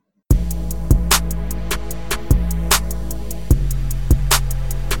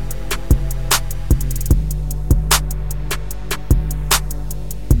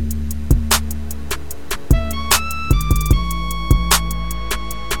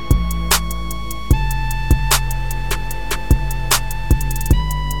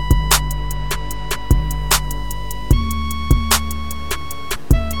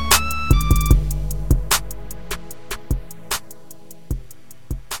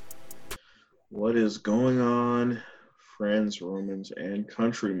What is going on, friends, Romans, and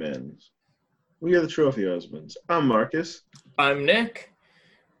countrymen? We are the Trophy Husbands. I'm Marcus. I'm Nick,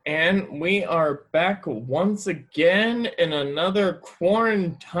 and we are back once again in another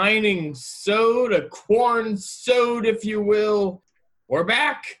quarantining-sode, a quaran-sode, if you will. We're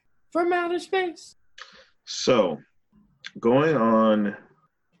back from outer space. So, going on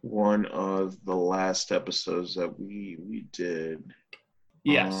one of the last episodes that we did.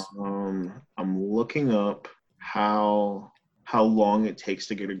 Yes. I'm looking up how long it takes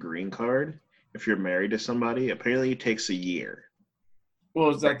to get a green card if you're married to somebody. Apparently, it takes a year. Well,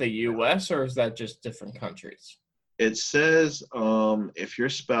 is that the U.S. or is that just different countries? It says if your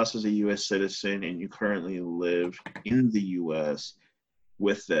spouse is a U.S. citizen and you currently live in the U.S.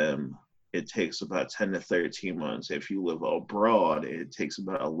 with them, it takes about 10 to 13 months. If you live abroad, it takes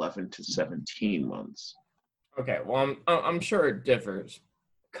about 11 to 17 months. Okay, well, I'm sure it differs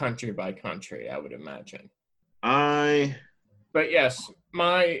country by country, I would imagine. But yes,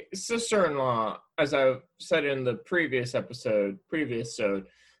 my sister-in-law, as I said in the previous episode,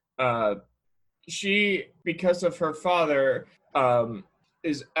 she, because of her father,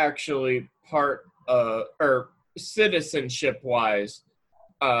 is actually part or citizenship-wise,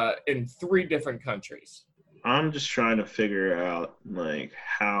 in 3 different countries. I'm just trying to figure out like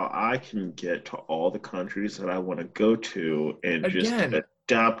how I can get to all the countries that I want to go to and just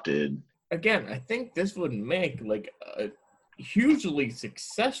adopted. Again, I think this would make like a hugely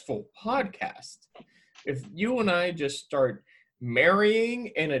successful podcast if you and I just start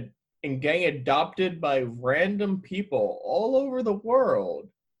marrying and getting adopted by random people all over the world,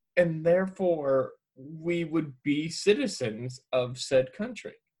 and therefore we would be citizens of said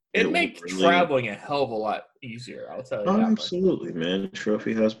country. It'd make traveling a hell of a lot easier, I'll tell you that much. Absolutely, man.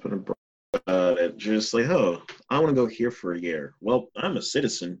 Trophy husband and just like, oh, I want to go here for a year. Well, I'm a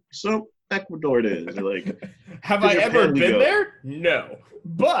citizen, so Ecuador it is. Like, have I ever been there? No,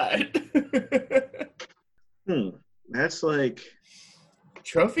 but that's like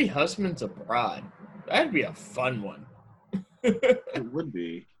Trophy husbands abroad. That'd be a fun one. It would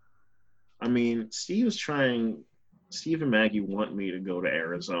be. I mean, Steve and Maggie want me to go to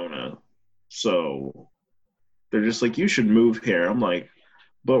Arizona. So they're just like, you should move here. I'm like,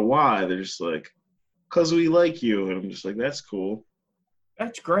 but why? They're just like, because we like you. And I'm just like, that's cool.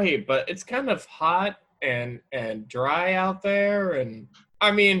 That's great, but it's kind of hot and dry out there. And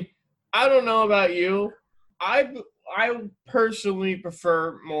I mean, I don't know about you. I personally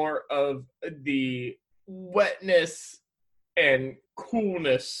prefer more of the wetness and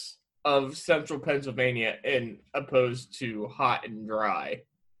coolness of central Pennsylvania in opposed to hot and dry.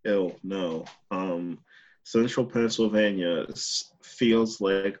 Oh, no. Central Pennsylvania feels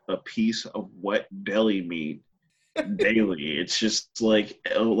like a piece of wet deli meat daily. It's just like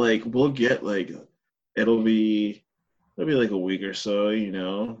we'll get like it'll be like a week or so,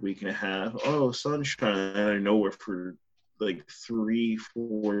 week and a half. Oh, sunshine out of nowhere for like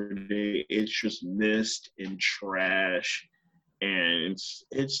 3-4 days. It's just mist and trash, and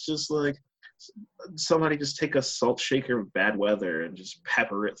it's just like somebody just take a salt shaker of bad weather and just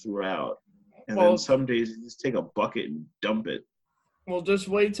pepper it throughout. And then some days you just take a bucket and dump it. Well, just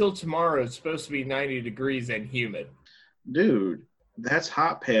wait till tomorrow. It's supposed to be 90 degrees and humid. Dude, that's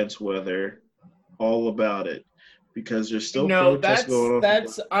hot pants weather. All about it. Because there's still protests going on.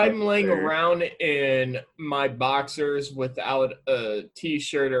 That's I'm laying around in my boxers without a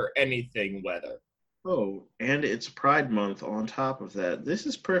t-shirt or anything weather. Oh, and it's Pride Month on top of that. This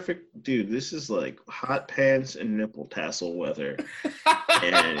is perfect. Dude, this is like hot pants and nipple tassel weather.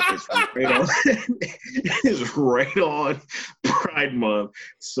 And it's right on Pride Month.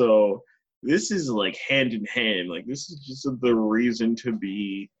 So this is like hand in hand. Like this is just the reason to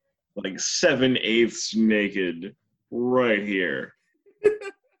be like 7/8 naked right here.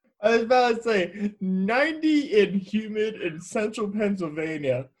 I was about to say 90 and humid in central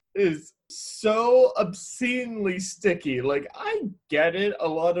Pennsylvania is so obscenely sticky. Like, I get it. A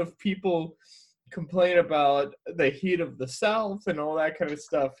lot of people complain about the heat of the South and all that kind of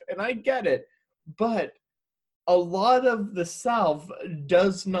stuff, and I get it. But a lot of the South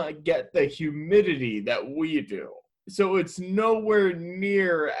does not get the humidity that we do. So it's nowhere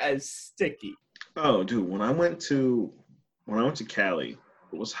near as sticky. Oh, dude, when I went to Cali,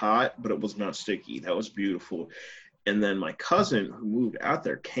 it was hot, but it was not sticky. That was beautiful. And then my cousin who moved out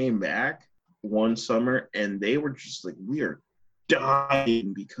there came back one summer, and they were just like, we are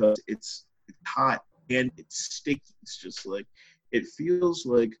dying because it's hot and it's sticky. It's just like, it feels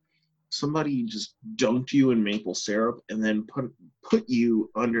like somebody just dunked you in maple syrup and then put you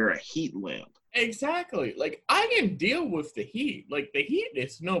under a heat lamp. Exactly. Like, I can deal with the heat. Like, the heat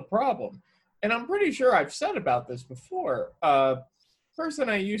is no problem. and I'm pretty sure I've said about this before. Person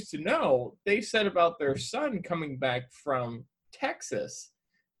I used to know, they said about their son coming back from Texas,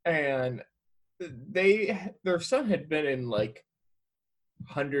 and their son had been in like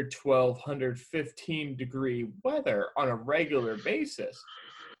 112, 115 degree weather on a regular basis.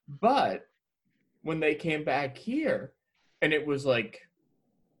 But when they came back here and it was like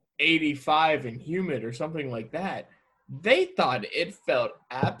 85 and humid or something like that, they thought it felt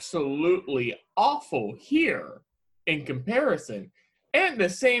absolutely awful here in comparison. And the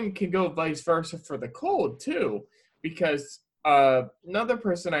same can go vice versa for the cold too, because another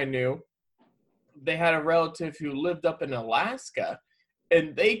person I knew, they had a relative who lived up in Alaska,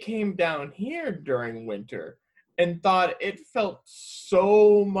 and they came down here during winter and thought it felt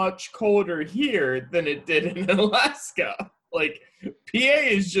so much colder here than it did in Alaska. Like, PA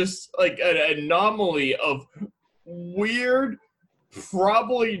is just like an anomaly of weird,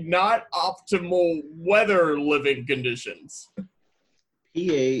 probably not optimal weather living conditions. PA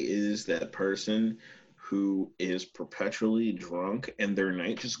is that person who is perpetually drunk and their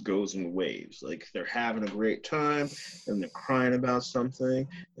night just goes in waves. Like, they're having a great time and they're crying about something.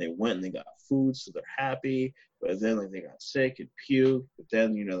 They went and they got food, so they're happy. But then, like, they got sick and puked. But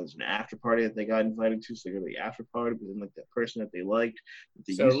then, there's an after party that they got invited to, so they go to the after party. But then, like, that person that they liked, that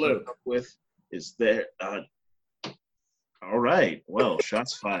they used to hook up with, is there. All right. Well,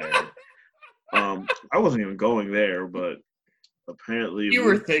 shots fired. I wasn't even going there, but apparently you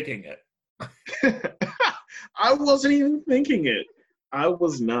were thinking it. I wasn't even thinking it. I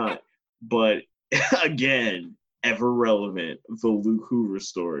was not. But again, ever relevant, the Luke Hoover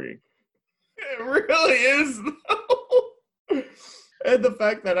story. It really is, though. And the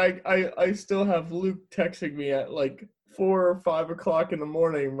fact that I still have Luke texting me at like 4 or 5 o'clock in the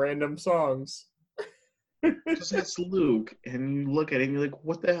morning, random songs. Because that's Luke, and you look at it and you're like,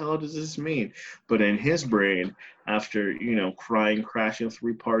 what the hell does this mean? But in his brain, after, crying, crashing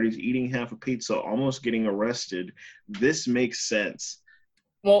 3 parties, eating half a pizza, almost getting arrested, this makes sense.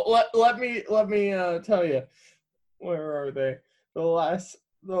 Well, let me tell you, where are they? The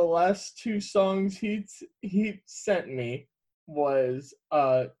last 2 songs he sent me was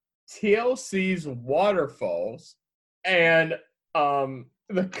TLC's Waterfalls and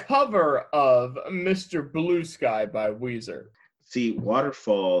the cover of Mr. Blue Sky by Weezer. See,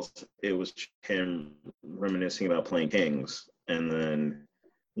 Waterfalls, it was him reminiscing about playing Kings. And then,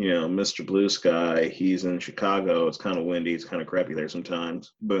 Mr. Blue Sky, he's in Chicago. It's kind of windy. It's kind of crappy there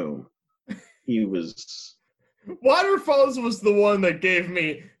sometimes. Boom. He was... Waterfalls was the one that gave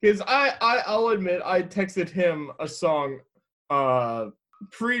me... Because I'll admit, I texted him a song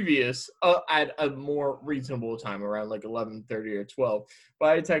previous at a more reasonable time, around like 11:30 or 12, but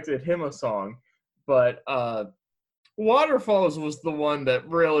I texted him a song. But Waterfalls was the one that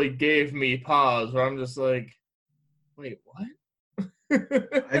really gave me pause, where I'm just like, wait, what?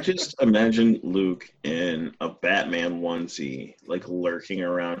 I just imagine Luke in a Batman onesie, like lurking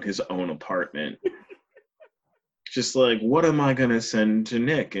around his own apartment, just like, what am I gonna send to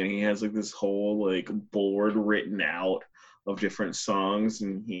Nick? And he has like this whole like board written out of different songs,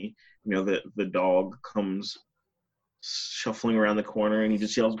 and he, the dog comes shuffling around the corner and he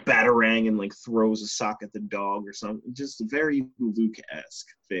just yells Batarang and like throws a sock at the dog or something. Just very Luke-esque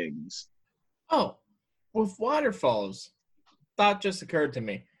things. Oh, with Waterfalls, thought just occurred to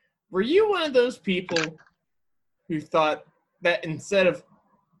me. Were you one of those people who thought that instead of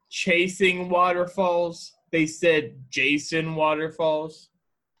chasing waterfalls, they said Jason Waterfalls?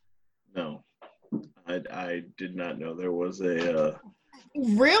 No. I did not know there was a...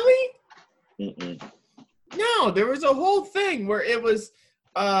 Really? Mm-mm. No, there was a whole thing where it was...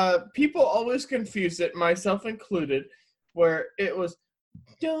 people always confuse it, myself included, where it was,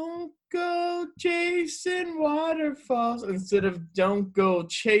 don't go chasing waterfalls, instead of don't go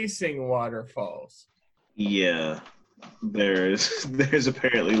chasing waterfalls. Yeah. There's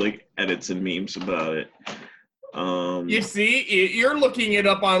apparently like edits and memes about it. You see, you're looking it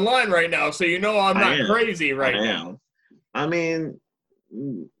up online right now, so I'm not crazy right now. I mean,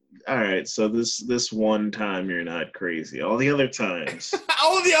 all right, so this one time you're not crazy. All the other times.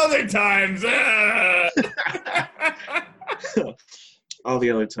 All the other times. All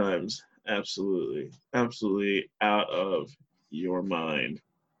the other times, absolutely out of your mind.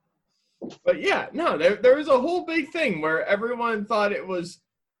 But yeah, no, there was a whole big thing where everyone thought it was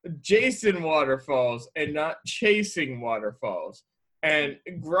Jason Waterfalls and not chasing waterfalls. And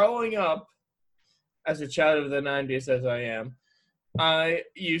growing up as a child of the 90s as I am, I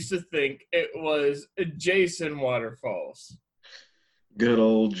used to think it was Jason Waterfalls. Good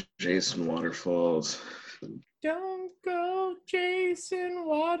old Jason Waterfalls. Don't go chasing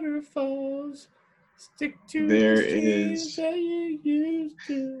waterfalls. Stick to There the streams is that you used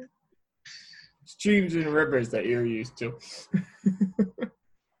to. Streams and rivers that you're used to.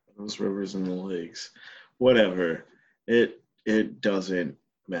 those rivers and the lakes. Whatever. It doesn't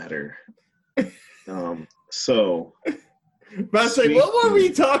matter. So But I was like, what were we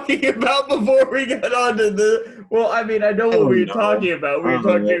talking about before we got on to the? Well, I mean, I know what we were talking about. We were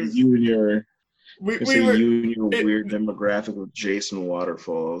talking. You and your We you were. and your weird demographic with Jason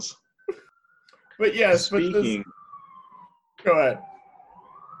Waterfalls. But yes, Speaking. Go ahead.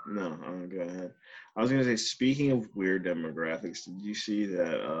 No, go ahead. I was gonna say, speaking of weird demographics, did you see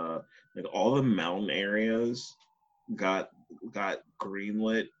that like all the mountain areas got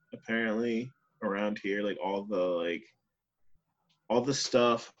greenlit apparently around here? Like all the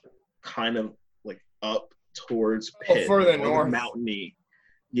stuff kind of like up towards Pitt, further like all north, the mountainy.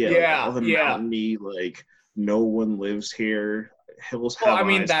 Yeah, like all the mountainy, like no one lives here. Hills have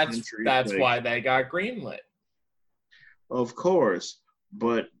eyes. That's why they got greenlit. Of course,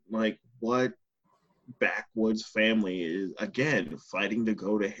 but like what backwoods family is again fighting to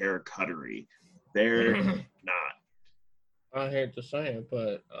go to haircuttery? They're not. I hate to say it,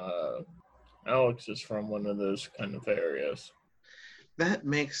 but Alex is from one of those kind of areas. That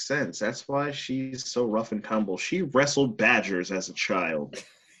makes sense. That's why she's so rough and tumble. She wrestled badgers as a child.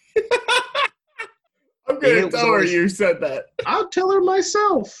 I'm gonna tell her you said that. I'll tell her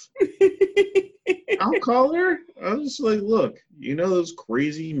myself. I'll call her. I was just like, look, you know those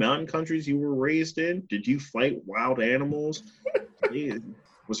crazy mountain countries you were raised in? Did you fight wild animals?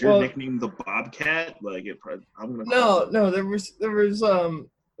 Was your nickname the Bobcat? Like, I'm gonna. No. There was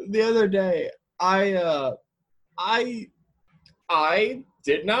the other day. I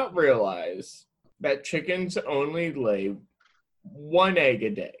did not realize that chickens only lay one egg a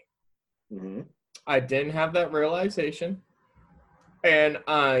day. Mm-hmm. I didn't have that realization. And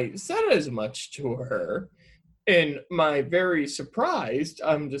I said as much to her. And my very surprised,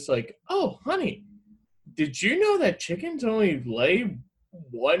 I'm just like, oh, honey, did you know that chickens only lay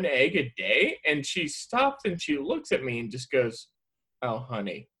one egg a day? And she stops and she looks at me and just goes, oh,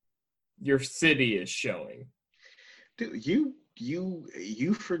 honey, your city is showing. Dude,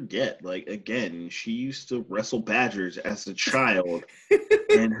 you forget, like, again, she used to wrestle badgers as a child,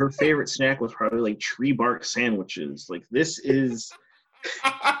 and her favorite snack was probably like tree bark sandwiches. Like, this is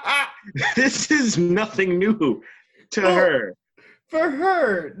nothing new to her. For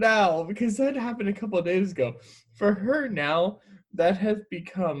her now, because that happened a couple of days ago, for her now, that has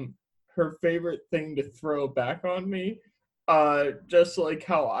become her favorite thing to throw back on me. Just like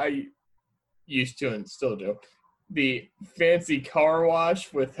how I used to and still do. The fancy car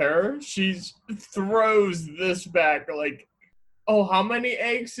wash with her, she throws this back like, oh, how many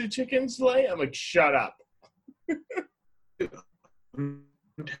eggs do chickens lay? I'm like, shut up. I'm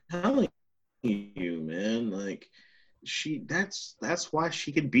telling you, man, like, that's why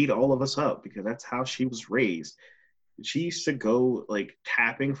she could beat all of us up, because that's how she was raised. She used to go like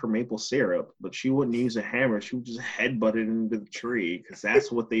tapping for maple syrup, but she wouldn't use a hammer. She would just headbutt it into the tree, because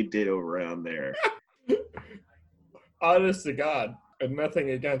that's what they did around there. Honest to God, and nothing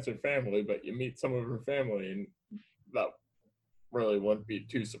against her family, but you meet some of her family, and that really wouldn't be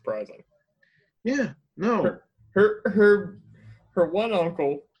too surprising. Yeah, no. Her one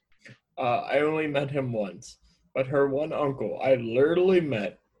uncle, I only met him once, but her one uncle, I literally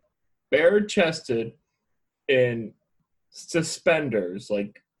met bare-chested in suspenders,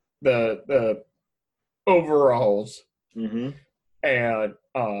 like the overalls, and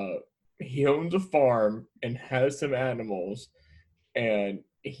he owns a farm and has some animals, and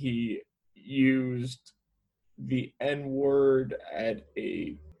he used the N-word at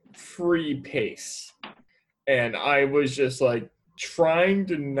a free pace. And I was just like trying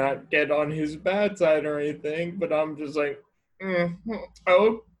to not get on his bad side or anything, but I'm just like,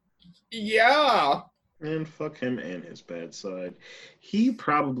 oh, yeah. And fuck him and his bad side. He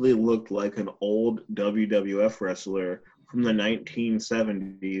probably looked like an old WWF wrestler from the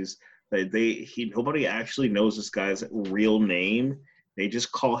 1970s. Nobody actually knows this guy's real name. They just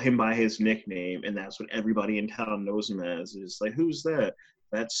call him by his nickname, and that's what everybody in town knows him as. It's like, who's that?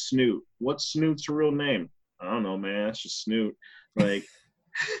 That's Snoot. What's Snoot's real name? I don't know, man. That's just Snoot. Like,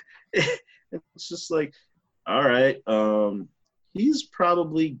 it's just like, all right. He's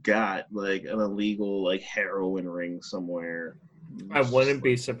probably got like an illegal like heroin ring somewhere. I wouldn't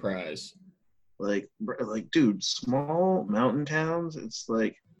be surprised. Like, dude, small mountain towns. It's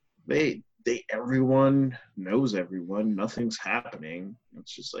like everyone knows everyone. Nothing's happening.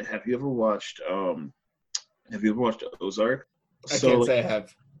 It's just like, have you ever watched Ozark? I can't say I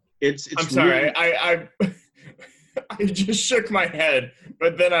have. It's I'm sorry. Really, I just shook my head,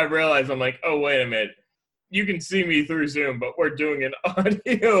 but then I realized I'm like, oh, wait a minute. You can see me through Zoom, but we're doing an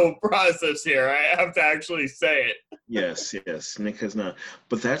audio process here. I have to actually say it. Yes, Nick has not.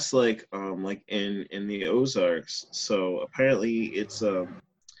 But that's like in the Ozarks. So apparently it's a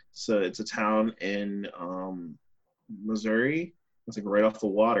town in Missouri. It's like right off the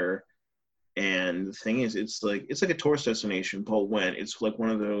water. And the thing is, it's like a tourist destination, but when it's like one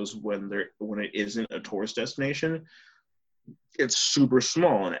of those when it isn't a tourist destination, it's super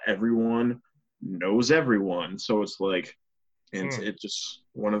small and everyone knows everyone. So it's like, and it's just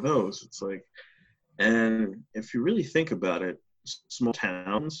one of those. It's like, and if you really think about it, small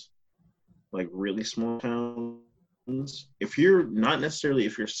towns, like really small towns, if you're not necessarily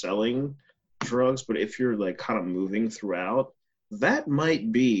if you're selling drugs, but if you're like kind of moving throughout, that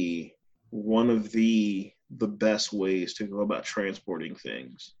might be one of the best ways to go about transporting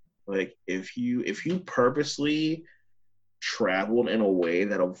things. Like if you purposely traveled in a way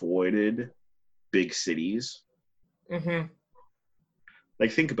that avoided big cities,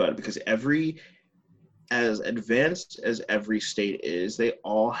 like think about it, because as advanced as every state is, they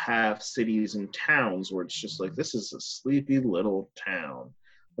all have cities and towns where it's just like, this is a sleepy little town.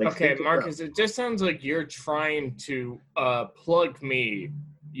 Like, okay, Marcus, it just sounds like you're trying to plug me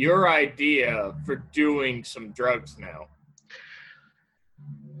your idea for doing some drugs now.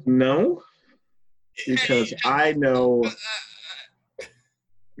 No, because I know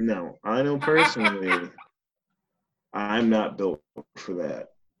personally, I'm not built for that,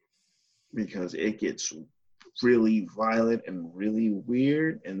 because it gets really violent and really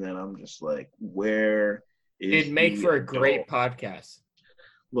weird, and then I'm just like, where is it'd make for a great podcast.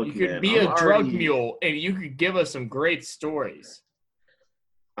 Look, you could be a drug mule and you could give us some great stories.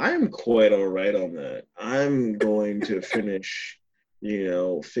 I'm quite all right on that. I'm going to finish,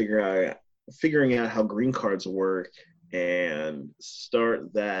 figuring out how green cards work and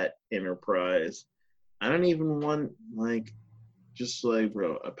start that enterprise. I don't even want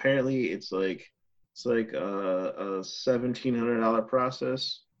bro, apparently it's like a $1,700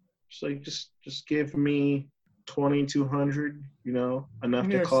 process. Just give me $2,200, enough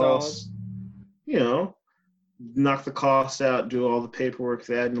to cost, knock the costs out, do all the paperwork,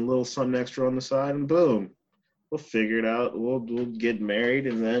 that, and a little something extra on the side, and boom, we'll figure it out. We'll get married,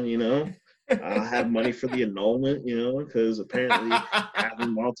 and then I'll have money for the annulment, because apparently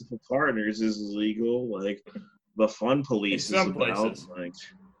having multiple partners is illegal. Like the fun police is about. Like,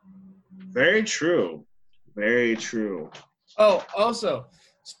 very true, very true. Oh, also,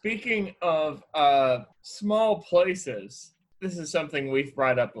 speaking of small places, this is something we've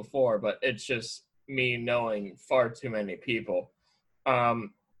brought up before, but it's just me knowing far too many people.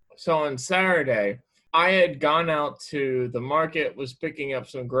 So on Saturday, I had gone out to the market, was picking up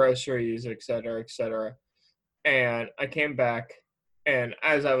some groceries, et cetera, and I came back, and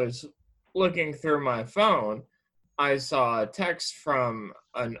as I was looking through my phone, I saw a text from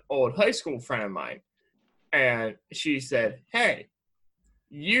an old high school friend of mine, and she said, hey,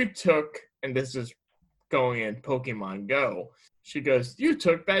 you took, and this is going in Pokemon Go, she goes, you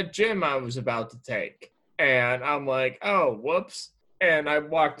took that gym I was about to take. And I'm like, oh, whoops. And I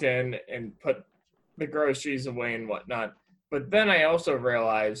walked in and put the groceries away and whatnot. But then I also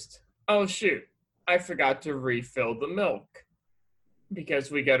realized, oh, shoot, I forgot to refill the milk,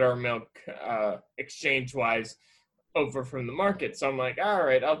 because we get our milk exchange-wise over from the market. So I'm like, all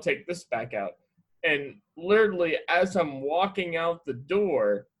right, I'll take this back out. And literally, as I'm walking out the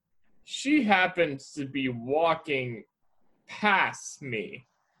door, she happens to be walking past me,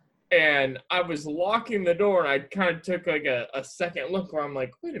 and I was locking the door, and I kind of took like a second look where I'm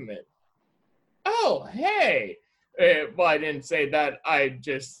like, wait a minute, oh, hey. Well, I didn't say that. I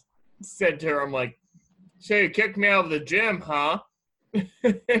just said to her, I'm like, so you kicked me out of the gym, huh?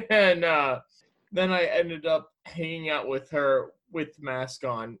 And then I ended up hanging out with her with mask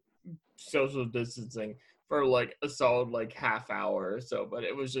on, social distancing, for like a solid half hour or so. But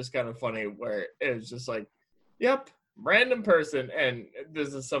it was just kind of funny where it was just like, yep, random person. And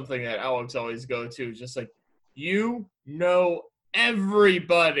this is something that Alex always go to, just like,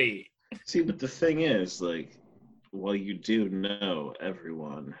 everybody. See, but the thing is, like, well, you do know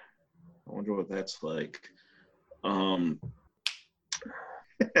everyone. I wonder what that's like.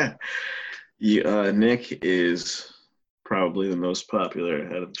 Nick is probably the most popular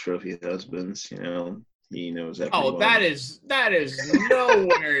out of the Trophy Husbands. He knows everyone. Oh, that is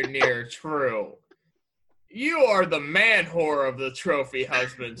nowhere near true. You are the man whore of the Trophy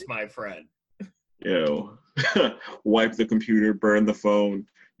Husbands, my friend. Wipe the computer, burn the phone.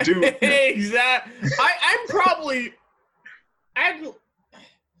 Dude. Exactly.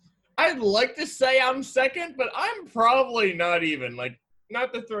 I'd like to say I'm second, but I'm probably not even. Like,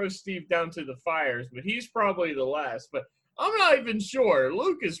 not to throw Steve down to the fires, but he's probably the last. But I'm not even sure.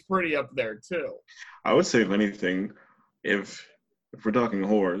 Luke is pretty up there, too. I would say, if anything, if we're talking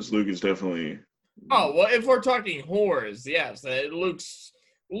whores, Luke is definitely. Oh, well, if we're talking whores, yes. Luke's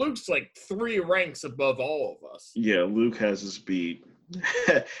like 3 ranks above all of us. Yeah, Luke has his beat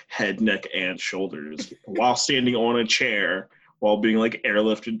head, neck, and shoulders while standing on a chair while being like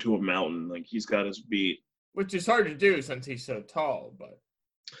airlifted to a mountain. Like, he's got his beat. Which is hard to do since he's so tall, but.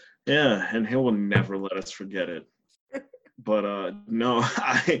 Yeah, and he will never let us forget it. But no,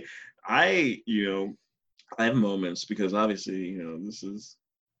 I have moments because obviously, it's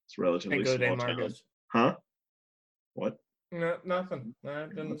relatively small town. Huh? What? No, nothing. I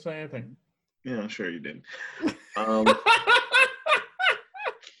didn't say anything. Yeah, sure you did. But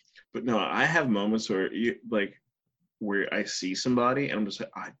no, I have moments where I see somebody and I'm just like,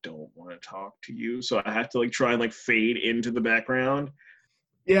 I don't want to talk to you, so I have to like try and like fade into the background.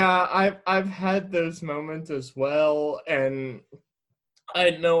 Yeah, I've had those moments as well, and I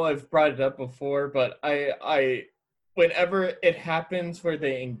know I've brought it up before, but I whenever it happens where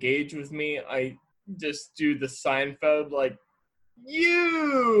they engage with me, I just do the Seinfeld like,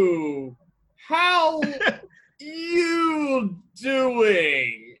 you, how you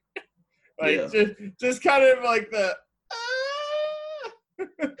doing? Like, yeah. just kind of like the.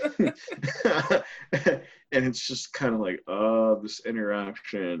 And it's just kind of like, this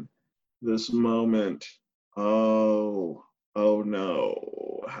interaction, this moment. Oh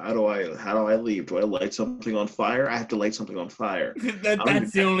no. How do I leave? Do I light something on fire? I have to light something on fire.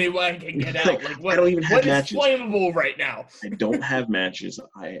 That's the only way I can get out. Like, I don't even have matches. What is flammable right now? I don't have matches.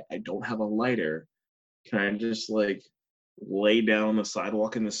 I don't have a lighter. Can I just like lay down on the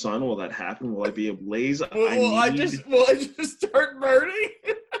sidewalk in the sun? Will that happen? Will I be ablaze? Will I just start burning?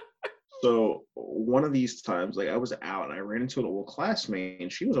 So one of these times, like, I was out and I ran into an old classmate,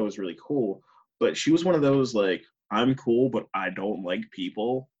 and she was always really cool, but she was one of those like, I'm cool, but I don't like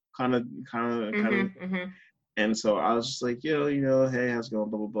people kind of. Mm-hmm. And so I was just like, yo, hey, how's it going,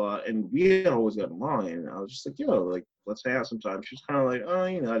 blah, blah, blah. And we had always gotten along, and I was just like, yo, like, let's hang out sometime. She was kind of like, oh,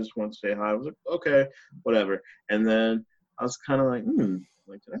 I just wanted to say hi. I was like, okay, whatever. And then I was kind of like,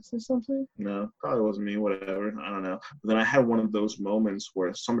 like, did I say something? No, probably wasn't me, whatever. I don't know. But then I had one of those moments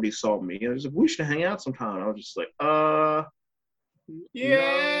where somebody saw me, and I was like, we should hang out sometime. I was just like,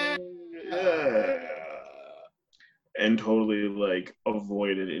 yeah. No, yeah. And totally, like,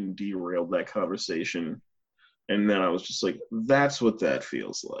 avoided and derailed that conversation. And then I was just like, that's what that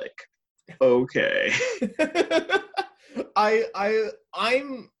feels like. Okay.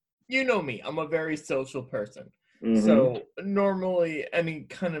 I'm, you know me, I'm a very social person. Mm-hmm. So normally any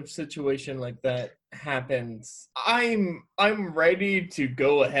kind of situation like that happens, I'm ready to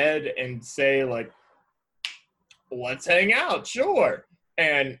go ahead and say, like, let's hang out, sure.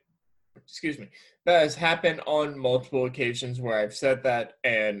 And excuse me, that has happened on multiple occasions where I've said that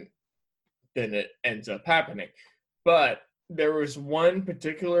and then it ends up happening. But there was one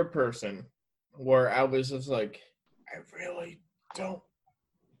particular person where I was just like, I really don't,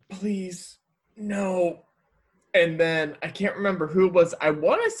 please, no. And then I can't remember who it was. I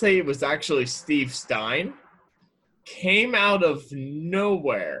want to say it was actually Steve Stein. Came out of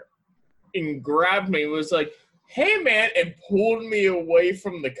nowhere and grabbed me. Was like, hey, man, and pulled me away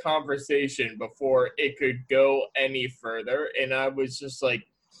from the conversation before it could go any further. And I was just like,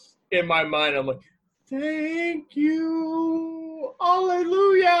 in my mind, I'm like, thank you.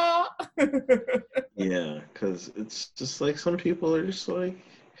 Hallelujah. Yeah, because it's just like some people are just like,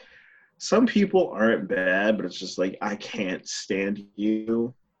 some people aren't bad, but it's just like, I can't stand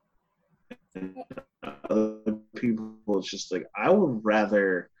you. And other people, it's just like, I would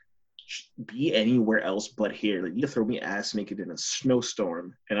rather be anywhere else but here. Like, you throw me ass naked in a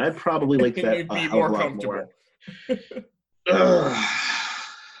snowstorm, and I'd probably like that You'd be more comfortable. Well,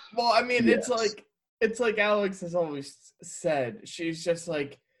 I mean, yes. It's like Alex has always said. She's just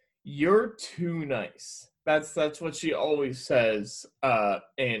like, you're too nice. That's what she always says.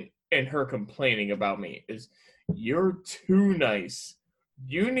 And her complaining about me is, you're too nice.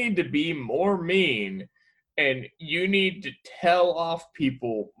 You need to be more mean, and you need to tell off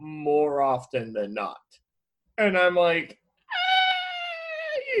people more often than not. And I'm like,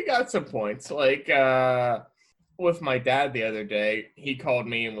 you got some points. Like, with my dad the other day, he called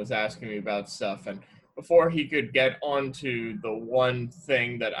me and was asking me about stuff, and before he could get onto the one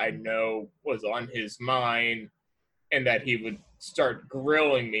thing that I know was on his mind and that he would start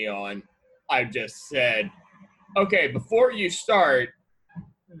grilling me on, I just said, okay, before you start,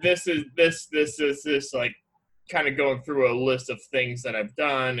 this, like, kind of going through a list of things that I've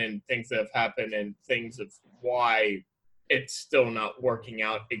done and things that have happened and things of why it's still not working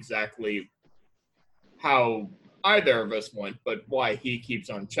out exactly how either of us want, but why he keeps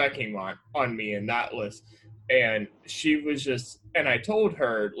on checking on me in that list. And she was just, and I told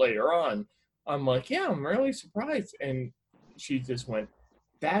her later on, I'm like, yeah, I'm really surprised. And she just went,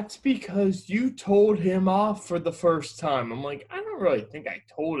 that's because you told him off for the first time. I'm like, I don't really think I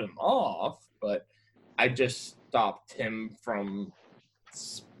told him off, but I just stopped him from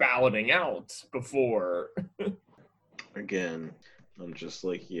spouting out before. Again, I'm just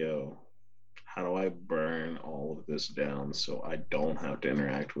like, yo, how do I burn all of this down so I don't have to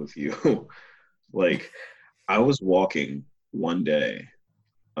interact with you? Like, I was walking one day,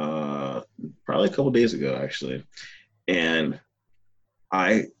 probably a couple days ago, actually, and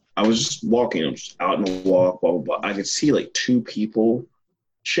I was just walking. I'm just out in the walk, blah blah blah. I could see like two people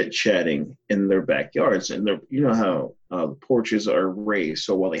chit chatting in their backyards, and they're, you know how the porches are raised,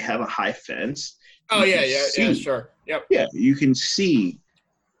 so while they have a high fence, Oh, yeah, sure. Yep. yeah, you can see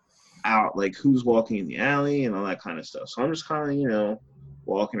out like who's walking in the alley and all that kind of stuff. So I'm just kind of,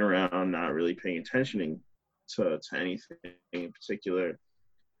 walking around, not really paying attention to anything in particular.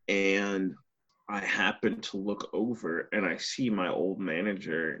 And I happen to look over and I see my old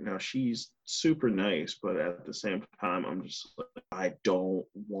manager. Now she's super nice, but at the same time, I'm just like, I don't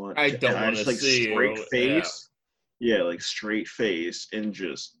want I to. don't And I want just to like see straight you. face. Yeah, like straight face and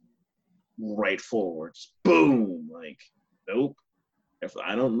just right forwards. Boom. Like, nope. If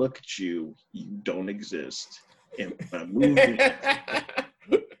I don't look at you, you don't exist. And when I move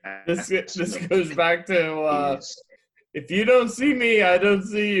This goes back to if you don't see me, I don't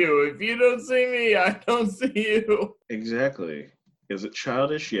see you. If you don't see me, I don't see you. Exactly. Is it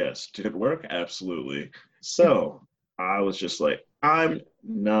childish? Yes. Did it work? Absolutely. So I was just like, I'm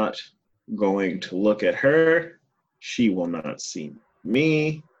not going to look at her. She will not see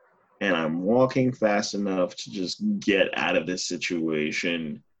me. And I'm walking fast enough to just get out of this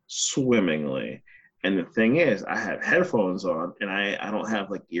situation swimmingly. And the thing is, I have headphones on, and I don't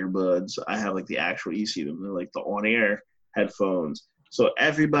have like earbuds. I have like the actual, you see them, they're like the on-air headphones. So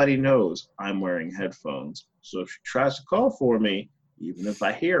everybody knows I'm wearing headphones. So if she tries to call for me, even if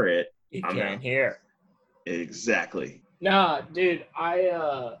I hear it, You I'm can't out. hear. Exactly. Nah, dude,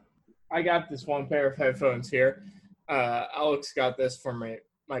 I got this one pair of headphones here. Alex got this for my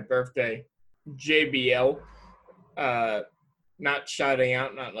birthday. JBL. Not shouting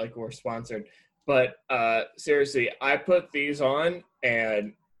out, not like we're sponsored, but seriously, I put these on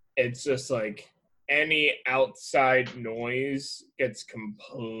and it's just like any outside noise gets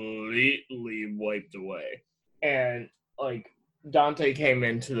completely wiped away. And like Dante came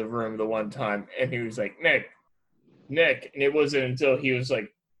into the room the one time and he was like, Nick, and it wasn't until he was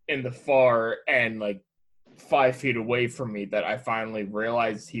like in the far end, like 5 feet away from me, that I finally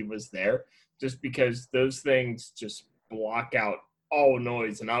realized he was there, just because those things just block out all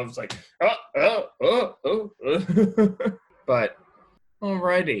noise. And I was like, oh. But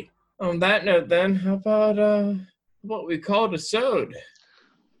alrighty. On that note, then, how about what we called a sode?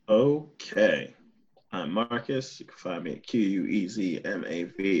 Okay. I'm Marcus. You can find me at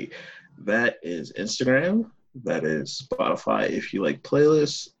QUEZMAV. That is Instagram. That is Spotify if you like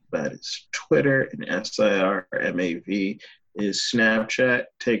playlists. That is Twitter, and SIRMAV is Snapchat.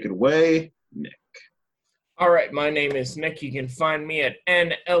 Take it away, Nick. All right, my name is Nick. You can find me at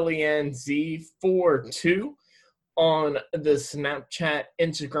NLENZ42 on the Snapchat,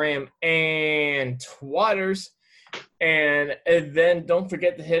 Instagram, and Twitters. And then don't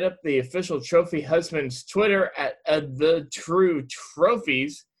forget to hit up the official Trophy Husband's Twitter at The True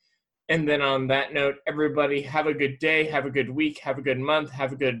Trophies. And then on that note, everybody have a good day, have a good week, have a good month,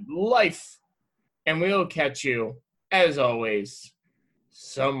 have a good life. And we'll catch you, as always,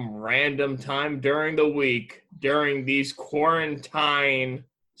 some random time during the week during these quarantine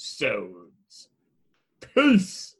sodes. Peace.